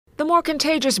The more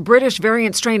contagious British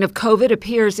variant strain of COVID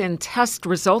appears in test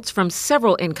results from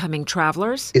several incoming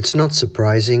travelers. It's not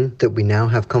surprising that we now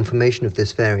have confirmation of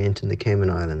this variant in the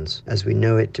Cayman Islands, as we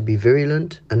know it to be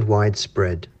virulent and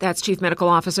widespread. That's Chief Medical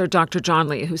Officer Dr. John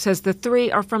Lee, who says the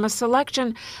three are from a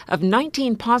selection of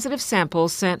 19 positive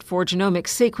samples sent for genomic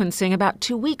sequencing about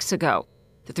 2 weeks ago.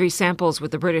 The 3 samples with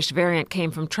the British variant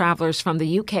came from travelers from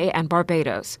the UK and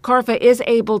Barbados. CARFA is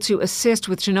able to assist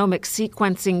with genomic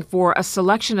sequencing for a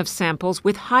selection of samples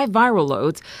with high viral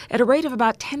loads at a rate of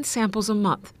about 10 samples a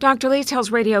month. Dr. Lee tells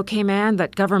Radio Cayman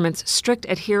that government's strict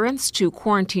adherence to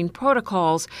quarantine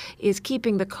protocols is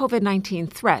keeping the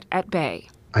COVID-19 threat at bay.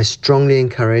 I strongly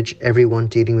encourage everyone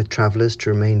dealing with travellers to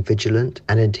remain vigilant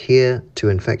and adhere to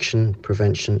infection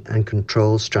prevention and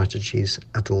control strategies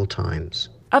at all times.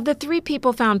 Of the 3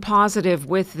 people found positive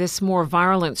with this more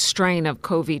virulent strain of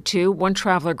COVID-2, one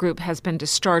traveler group has been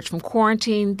discharged from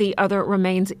quarantine. The other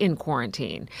remains in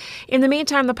quarantine. In the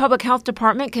meantime, the Public Health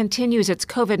Department continues its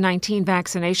COVID-19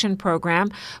 vaccination program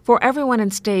for everyone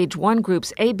in Stage 1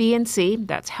 groups A, B, and C.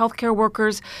 That's healthcare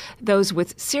workers, those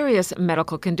with serious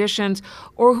medical conditions,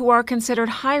 or who are considered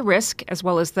high risk, as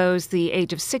well as those the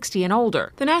age of 60 and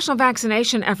older. The national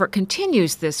vaccination effort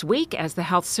continues this week as the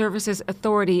Health Services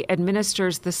Authority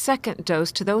administers the second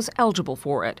dose to those eligible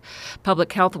for it.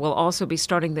 Public Health will also be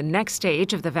starting the next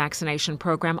stage of the vaccination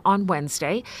program on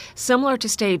Wednesday. Similar to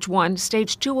Stage 1,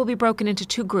 Stage 2 will be broken into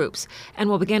 2 groups and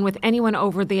will begin with anyone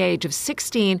over the age of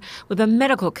 16 with a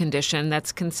medical condition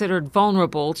that's considered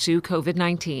vulnerable to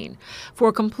COVID-19. For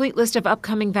a complete list of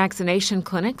upcoming vaccination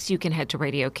clinics, you can head to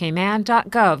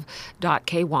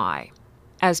radiocayman.gov.ky.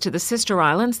 As to the sister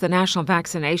islands, the national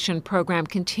vaccination program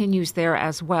continues there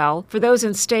as well. For those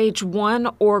in Stage 1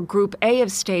 or Group A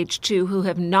of Stage 2 who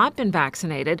have not been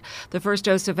vaccinated, the first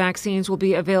dose of vaccines will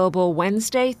be available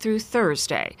Wednesday through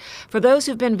Thursday. For those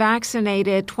who've been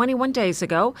vaccinated 21 days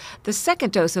ago, the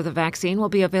second dose of the vaccine will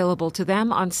be available to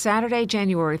them on Saturday,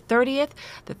 January 30th,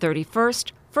 the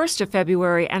 31st, 1st of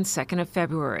February and 2nd of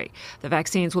February. The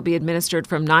vaccines will be administered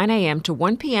from 9 a.m. to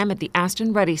 1 p.m. at the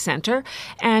Aston Ready Center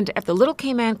and at the Little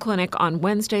Cayman Clinic on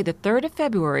Wednesday, the 3rd of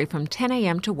February from 10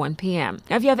 a.m. to 1 p.m.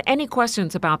 Now, if you have any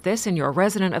questions about this and you're a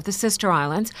resident of the Sister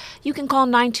Islands, you can call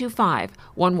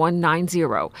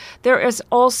 925-1190. There is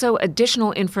also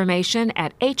additional information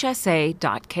at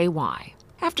hsa.ky.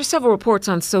 After several reports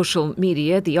on social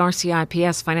media, the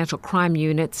RCIPS Financial Crime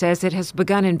Unit says it has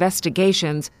begun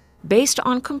investigations based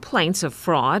on complaints of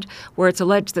fraud, where it's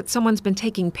alleged that someone's been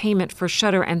taking payment for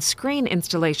shutter and screen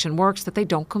installation works that they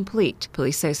don't complete.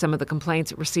 Police say some of the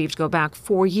complaints it received go back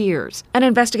 4 years. An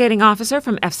investigating officer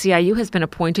from FCIU has been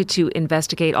appointed to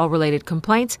investigate all related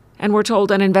complaints, and we're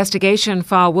told an investigation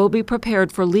file will be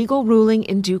prepared for legal ruling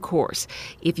in due course.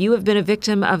 If you have been a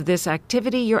victim of this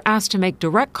activity, you're asked to make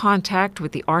direct contact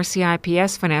with the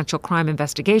RCIPS Financial Crime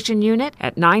Investigation Unit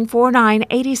at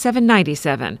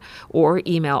 949-8797 or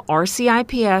email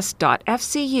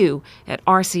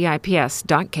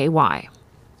rcips.fcu@rcips.ky.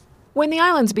 When the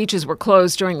island's beaches were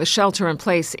closed during the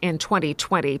shelter-in-place in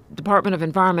 2020, Department of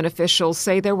Environment officials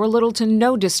say there were little to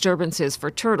no disturbances for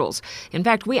turtles. In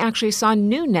fact, we actually saw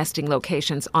new nesting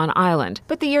locations on island.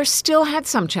 But the year still had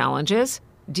some challenges.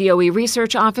 DOE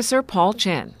Research Officer Paul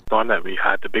Chin. The one that we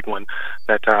had, the big one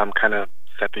that kind of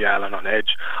set the island on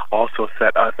edge, also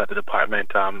set us at the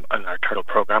department and our turtle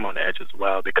program on edge as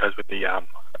well, because with the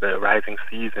rising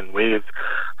seas and waves,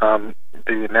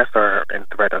 the nests are in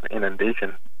threat of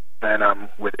inundation. And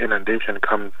with inundation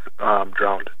comes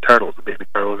drowned turtles, baby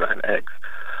turtles, and eggs.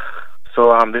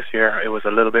 So this year it was a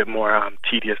little bit more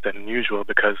tedious than usual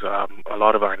because a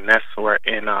lot of our nests were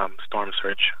in storm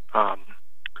surge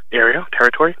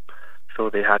territory, so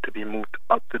they had to be moved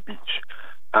up the beach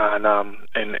and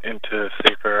into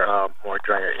safer, more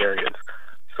drier areas.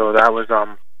 So that was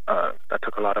that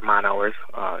took a lot of man hours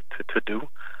to do,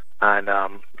 and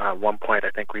at one point I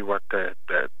think we worked the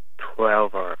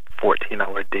 12 or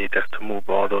 14-hour day just to move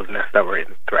all those nests that were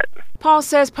in threat. Paul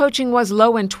says poaching was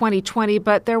low in 2020,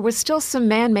 but there was still some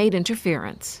man-made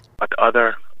interference. But the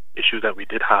other issue that we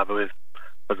did have was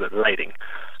the lighting.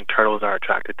 And turtles are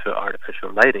attracted to artificial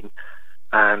lighting,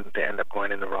 and they end up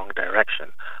going in the wrong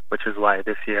direction, which is why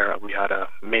this year we had a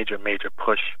major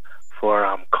push for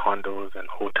condos and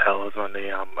hotels on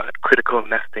the critical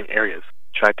nesting areas.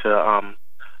 Tried to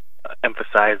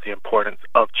emphasize the importance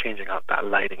of changing out that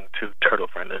lighting to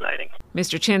turtle-friendly lighting.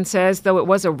 Mr. Chin says though it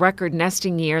was a record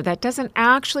nesting year, that doesn't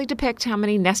actually depict how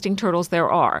many nesting turtles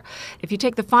there are. If you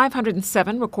take the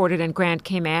 507 recorded in Grand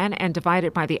Cayman and divide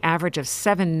it by the average of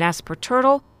 7 nests per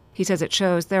turtle, he says it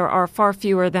shows there are far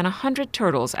fewer than 100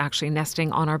 turtles actually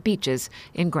nesting on our beaches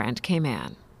in Grand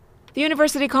Cayman. The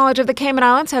University College of the Cayman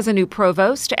Islands has a new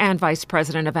provost and vice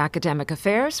president of academic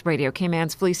affairs. Radio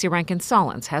Cayman's Felicia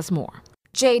Rankin-Solins has more.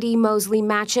 J.D. Mosley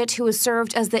Matchett, who has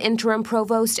served as the interim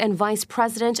provost and vice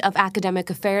president of academic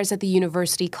affairs at the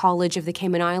University College of the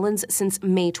Cayman Islands since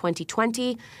May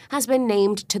 2020, has been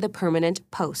named to the permanent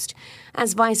post.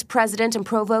 As vice president and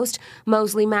provost,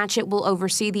 Mosley Matchett will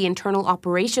oversee the internal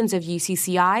operations of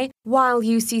UCCI, while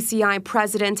UCCI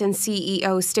president and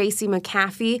CEO Stacey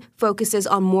McAfee focuses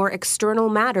on more external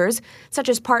matters, such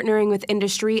as partnering with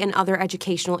industry and other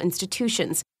educational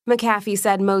institutions. McAfee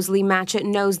said Mosley Matchett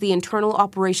knows the internal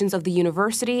operations of the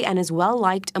university and is well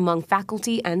liked among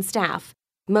faculty and staff.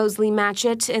 Mosley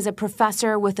Matchett is a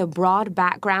professor with a broad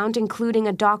background, including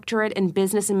a doctorate in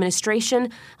business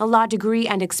administration, a law degree,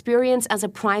 and experience as a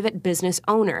private business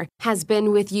owner. Has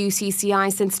been with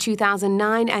UCCI since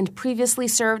 2009 and previously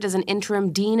served as an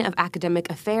interim dean of academic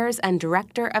affairs and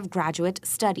director of graduate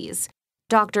studies.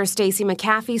 Dr. Stacey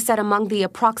McAfee said among the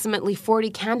approximately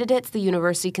 40 candidates the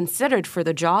university considered for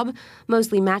the job,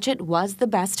 Mosley Matchett was the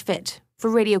best fit. For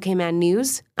Radio Cayman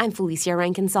News, I'm Felicia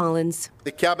Rankin-Solins.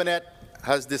 The cabinet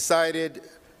has decided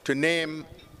to name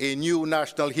a new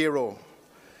national hero,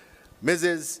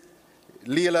 Mrs.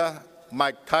 Leila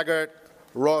McTaggart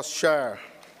Ross-Shire.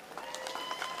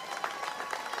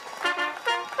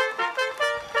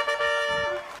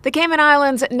 The Cayman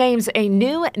Islands names a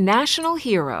new national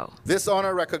hero. This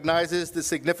honor recognizes the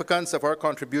significance of her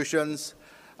contributions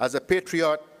as a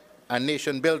patriot and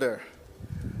nation builder.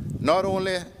 Not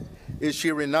only is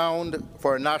she renowned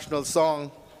for her national song,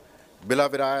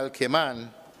 Beloved Isle Cayman,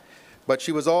 but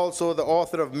she was also the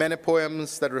author of many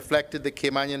poems that reflected the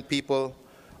Caymanian people,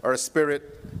 our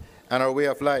spirit, and our way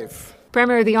of life.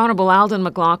 Premier the Honorable Alden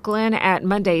McLaughlin at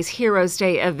Monday's Heroes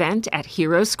Day event at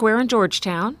Heroes Square in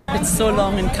Georgetown. It's so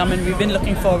long in coming. We've been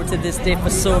looking forward to this day for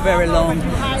so very long.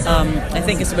 I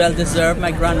think it's well deserved.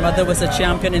 My grandmother was a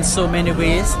champion in so many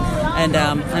ways, and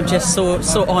I'm just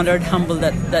so honored, humbled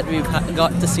that we've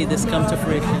got to see this come to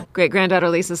fruition. Great-granddaughter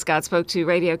Lisa Scott spoke to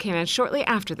Radio Cayman shortly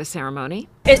after the ceremony.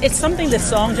 It's something, this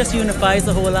song just unifies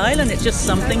the whole island. It's just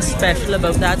something special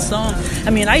about that song. I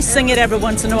mean, I sing it every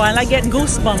once in a while. I get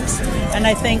goosebumps, and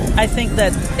I think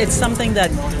that it's something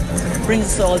that brings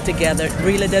us all together. It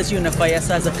really does unify us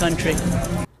as a country.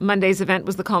 Monday's event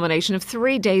was the culmination of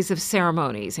 3 days of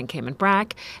ceremonies in Cayman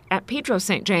Brac, at Pedro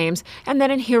St. James, and then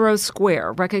in Heroes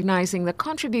Square, recognizing the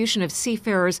contribution of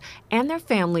seafarers and their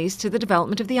families to the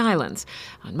development of the islands.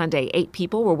 On Monday, 8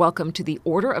 people were welcomed to the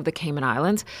Order of the Cayman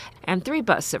Islands, and 3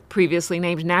 busts of previously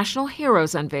named national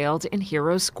heroes unveiled in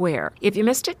Heroes Square. If you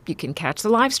missed it, you can catch the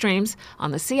live streams on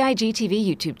the CIG-TV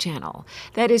YouTube channel.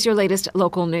 That is your latest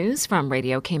local news from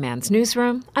Radio Cayman's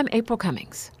newsroom. I'm April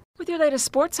Cummings. With your latest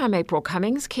sports, I'm April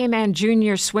Cummings. Cayman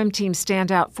Junior Swim Team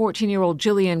standout 14-year-old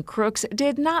Jillian Crooks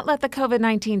did not let the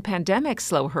COVID-19 pandemic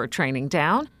slow her training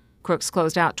down. Crooks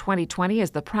closed out 2020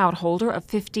 as the proud holder of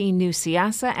 15 new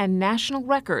SIASA and national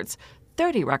records,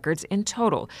 30 records in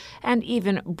total, and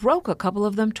even broke a couple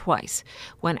of them twice.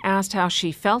 When asked how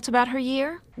she felt about her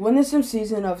year, when the swim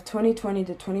season of 2020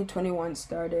 to 2021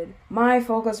 started, my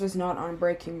focus was not on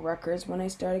breaking records when I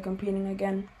started competing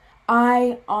again.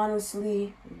 I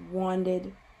honestly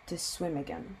wanted to swim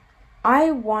again.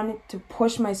 I wanted to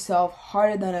push myself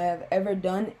harder than I have ever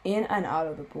done in and out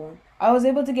of the pool. I was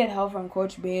able to get help from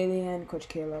Coach Bailey and Coach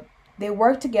Caleb. They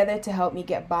worked together to help me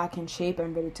get back in shape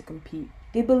and ready to compete.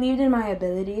 They believed in my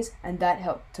abilities, and that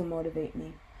helped to motivate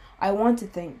me. I want to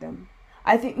thank them.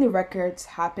 I think the records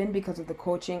happened because of the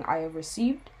coaching I have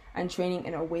received and training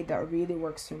in a way that really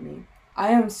works for me. I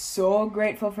am so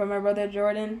grateful for my brother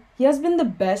Jordan. He has been the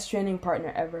best training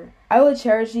partner ever. I will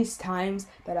cherish these times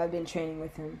that I've been training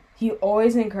with him. He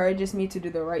always encourages me to do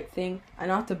the right thing and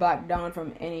not to back down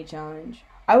from any challenge.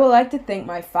 I would like to thank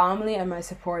my family and my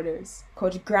supporters,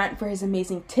 Coach Grant for his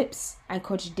amazing tips, and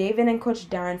Coach David and Coach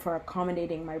Darren for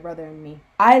accommodating my brother and me.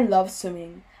 I love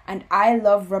swimming, and I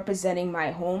love representing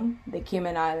my home, the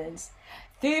Cayman Islands.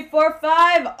 3, 4,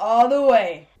 5, all the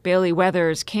way. Bailey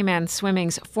Weathers, Cayman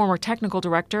Swimming's former technical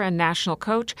director and national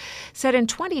coach, said in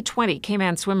 2020,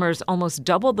 Cayman swimmers almost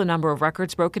doubled the number of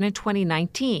records broken in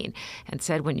 2019, and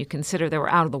said when you consider they were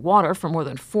out of the water for more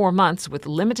than 4 months with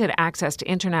limited access to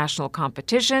international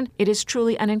competition, it is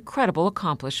truly an incredible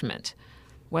accomplishment.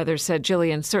 Weathers said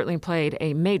Jillian certainly played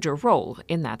a major role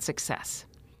in that success.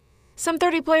 Some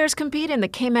 30 players compete in the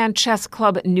Cayman Chess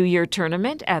Club New Year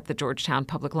Tournament at the Georgetown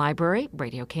Public Library.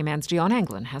 Radio Cayman's Dion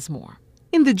Anglin has more.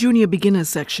 In the junior beginner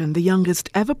section, the youngest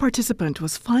ever participant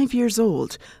was 5 years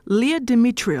old, Leah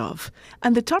Dimitriov,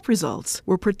 and the top results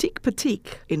were Pratik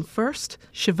Patik in first,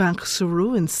 Shivank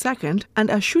Suru in second, and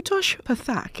Ashutosh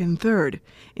Pathak in third.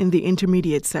 In the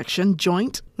intermediate section,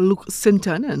 joint Luke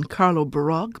Sinton and Carlo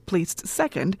Barog placed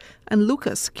second, and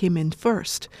Lucas came in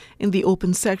first. In the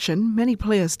open section, many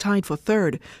players tied for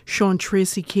third. Sean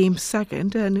Tracy came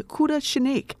second, and Kuda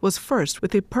Shinek was first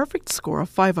with a perfect score of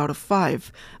 5 out of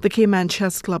 5. The Cayman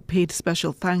Chess Club paid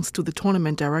special thanks to the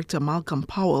tournament director Malcolm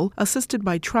Powell, assisted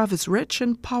by Travis Rich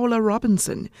and Paula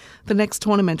Robinson. The next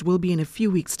tournament will be in a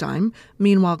few weeks' time.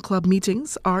 Meanwhile, club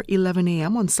meetings are 11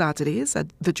 a.m. on Saturdays at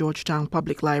the Georgetown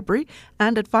Public Library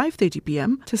and at 5:30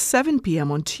 p.m. to 7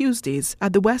 p.m. on Tuesdays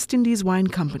at the West Indies Wine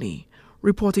Company.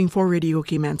 Reporting for Radio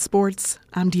Cayman Sports,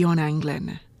 I'm Dion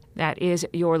Anglin. That is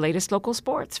your latest local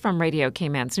sports from Radio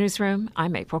Cayman's newsroom.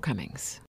 I'm April Cummings.